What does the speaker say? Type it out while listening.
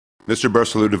Mr.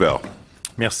 Barsalou-Duval.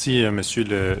 Merci, Monsieur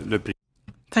le Président.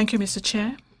 Thank you, Mr.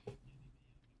 Chair.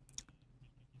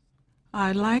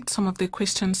 I liked some of the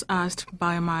questions asked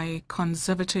by my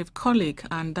conservative colleague,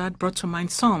 and that brought to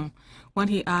mind some when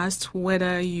he asked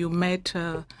whether you met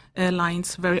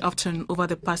airlines very often over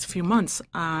the past few months.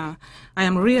 I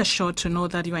am reassured to know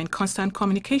that you are in constant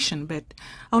communication, but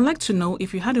I would like to know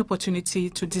if you had the opportunity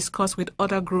to discuss with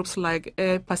other groups like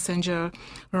Air Passenger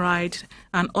Ride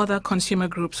and other consumer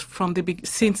groups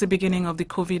since the beginning of the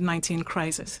COVID-19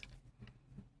 crisis.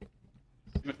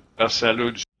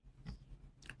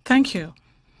 Thank you.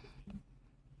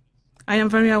 I am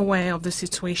very aware of the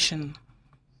situation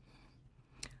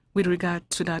with regard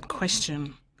to that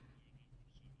question.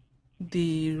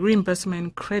 The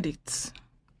reimbursement credits,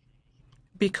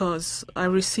 because I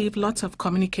receive lots of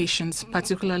communications,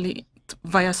 particularly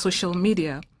via social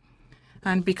media,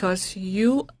 and because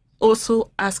you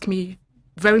also ask me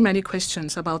very many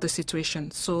questions about the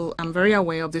situation, so I'm very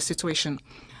aware of the situation.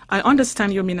 I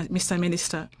understand you, Mr.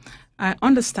 Minister. I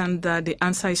understand that the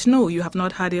answer is no, you have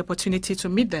not had the opportunity to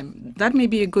meet them. That may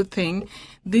be a good thing.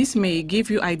 This may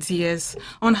give you ideas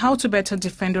on how to better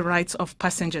defend the rights of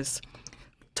passengers.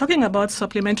 Talking about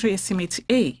Supplementary Estimate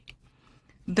A,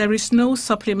 there is no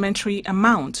supplementary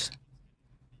amount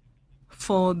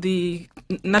for the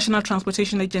National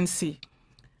Transportation Agency.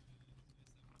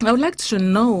 I would like to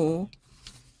know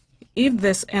if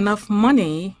there's enough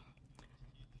money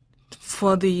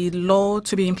for the law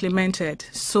to be implemented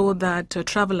so that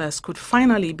travelers could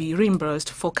finally be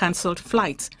reimbursed for cancelled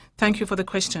flights. Thank you for the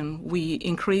question. We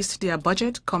increased their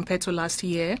budget compared to last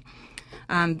year,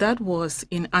 and that was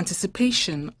in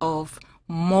anticipation of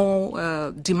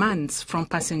more demands from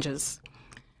passengers.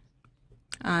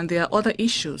 And there are other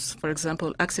issues, for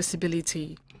example,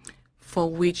 accessibility, for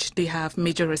which they have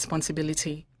major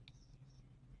responsibility.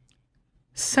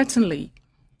 Certainly,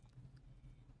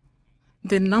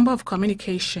 the number of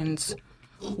communications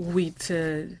with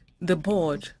the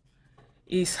board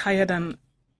is higher than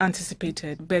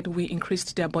anticipated, but we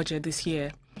increased their budget this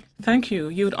year. Thank you.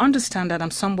 You would understand that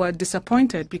I'm somewhat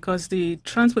disappointed because the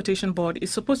Transportation Board is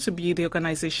supposed to be the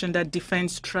organization that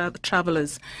defends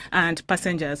travelers and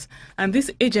passengers. And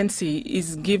this agency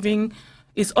is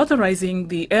authorizing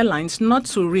the airlines not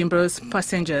to reimburse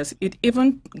passengers. It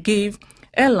even gave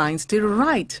airlines the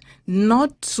right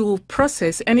not to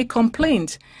process any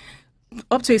complaint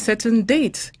up to a certain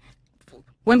date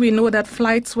when we know that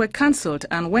flights were cancelled.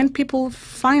 And when people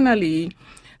finally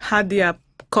had their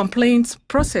complaints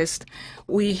processed,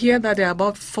 we hear that there are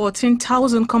about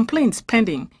 14,000 complaints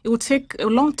pending. It would take a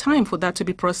long time for that to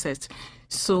be processed.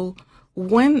 So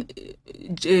when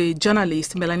a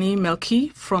journalist, Melanie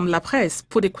Melki from La Presse,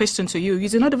 put a question to you, you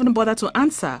did not even bother to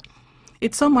answer.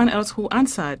 It's someone else who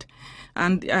answered.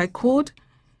 And I quote,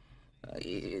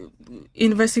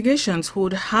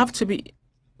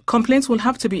 complaints will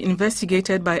have to be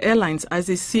investigated by airlines as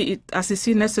they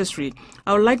see necessary.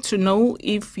 I would like to know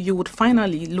if you would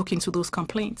finally look into those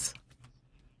complaints.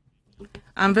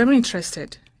 I'm very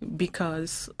interested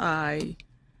because I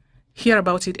hear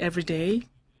about it every day,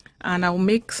 and I'll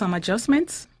make some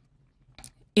adjustments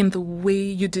in the way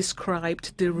you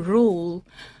described the role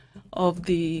of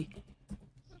the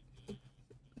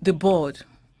board.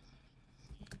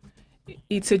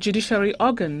 It's a judiciary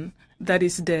organ that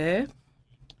is there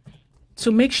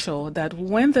to make sure that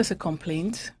when there's a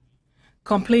complaints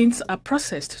are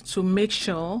processed to make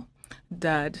sure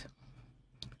that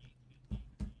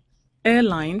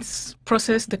airlines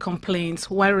process the complaints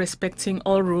while respecting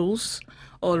all rules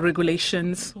or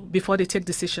regulations before they take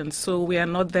decisions. So we are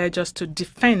not there just to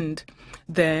defend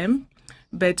them,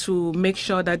 but to make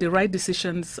sure that the right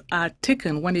decisions are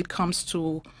taken when it comes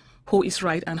to who is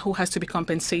right and who has to be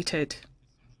compensated.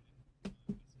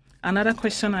 Another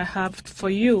question I have for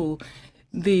you,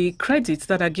 the credits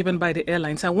that are given by the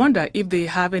airlines, I wonder if they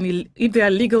are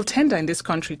legal tender in this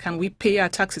country. Can we pay our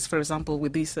taxes, for example,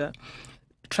 with these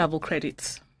travel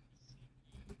credits?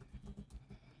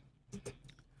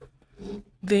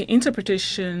 The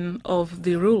interpretation of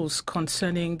the rules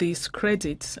concerning these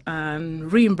credits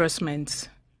and reimbursements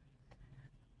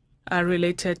are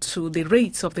related to the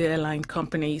rates of the airline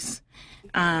companies.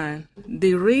 And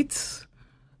the rates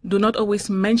do not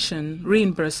always mention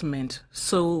reimbursement.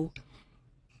 So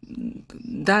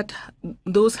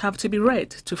those have to be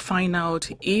read to find out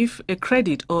if a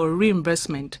credit or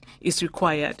reimbursement is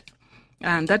required.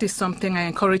 And that is something I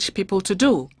encourage people to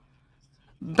do.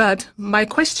 But my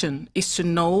question is to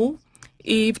know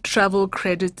if travel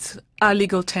credits are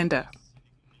legal tender.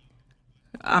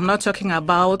 I'm not talking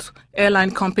about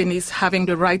airline companies having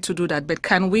the right to do that, but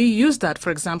can we use that, for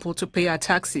example, to pay our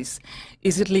taxes?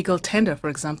 Is it legal tender, for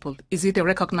example? Is it a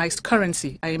recognized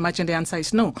currency? I imagine the answer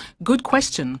is no. Good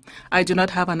question. I do not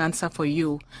have an answer for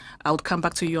you. I would come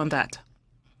back to you on that.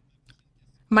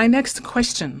 My next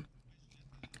question.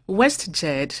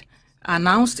 WestJet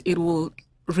announced it will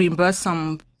reimburse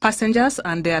some passengers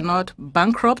and they are not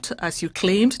bankrupt, as you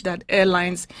claimed that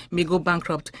airlines may go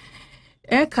bankrupt.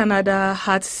 Air Canada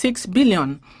had $6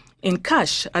 billion in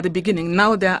cash at the beginning.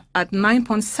 Now they're at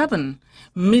 9.7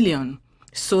 million.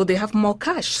 So they have more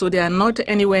cash. So they are not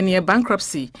anywhere near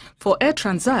bankruptcy. For Air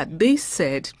Transat, they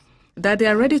said that they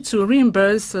are ready to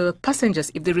reimburse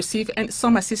passengers if they receive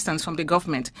some assistance from the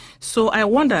government. So I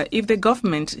wonder if the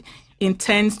government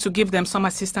intends to give them some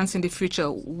assistance in the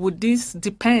future. Would this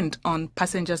depend on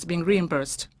passengers being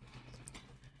reimbursed?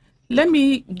 Let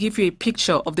me give you a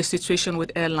picture of the situation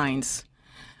with airlines.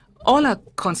 All are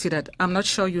considered. I'm not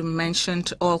sure you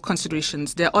mentioned all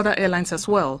considerations. There are other airlines as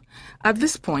well. At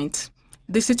this point,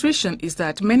 the situation is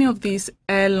that many of these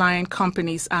airline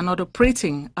companies are not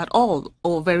operating at all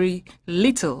or very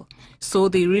little. So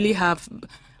they really have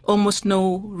almost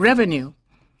no revenue.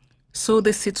 So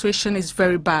the situation is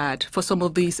very bad for some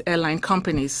of these airline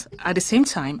companies. At the same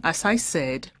time, as I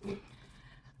said,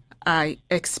 I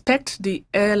expect the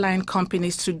airline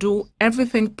companies to do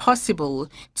everything possible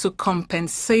to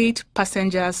compensate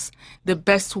passengers the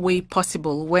best way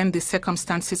possible when the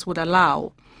circumstances would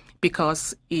allow,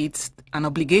 because it's an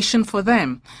obligation for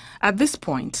them. At this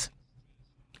point,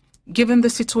 given the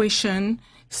situation,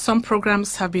 some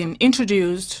programs have been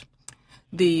introduced,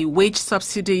 the wage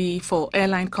subsidy for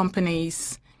airline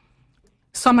companies.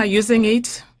 Some are using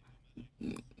it.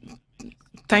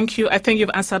 Thank you. I think you've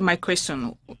answered my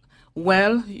question.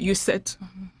 Well, you said